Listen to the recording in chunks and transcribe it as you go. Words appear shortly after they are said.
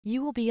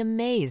You will be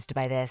amazed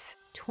by this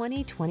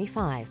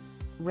 2025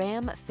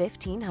 Ram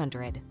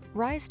 1500.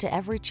 Rise to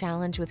every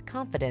challenge with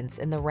confidence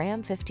in the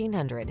Ram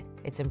 1500.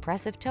 Its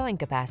impressive towing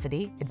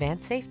capacity,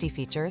 advanced safety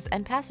features,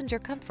 and passenger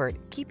comfort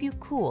keep you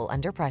cool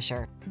under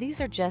pressure.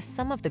 These are just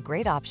some of the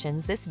great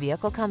options this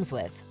vehicle comes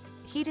with: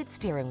 heated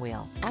steering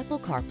wheel, Apple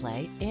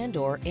CarPlay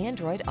and/or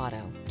Android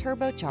Auto,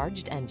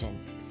 turbocharged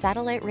engine,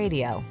 satellite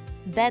radio,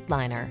 bed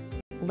liner,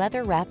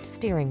 leather-wrapped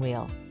steering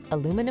wheel,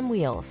 aluminum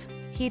wheels,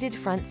 heated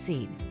front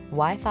seat,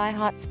 Wi-Fi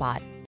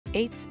hotspot,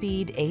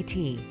 8-speed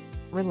AT.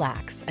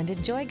 Relax and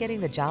enjoy getting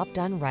the job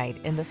done right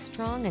in the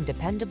strong and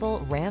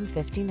dependable Ram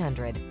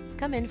 1500.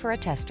 Come in for a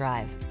test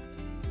drive.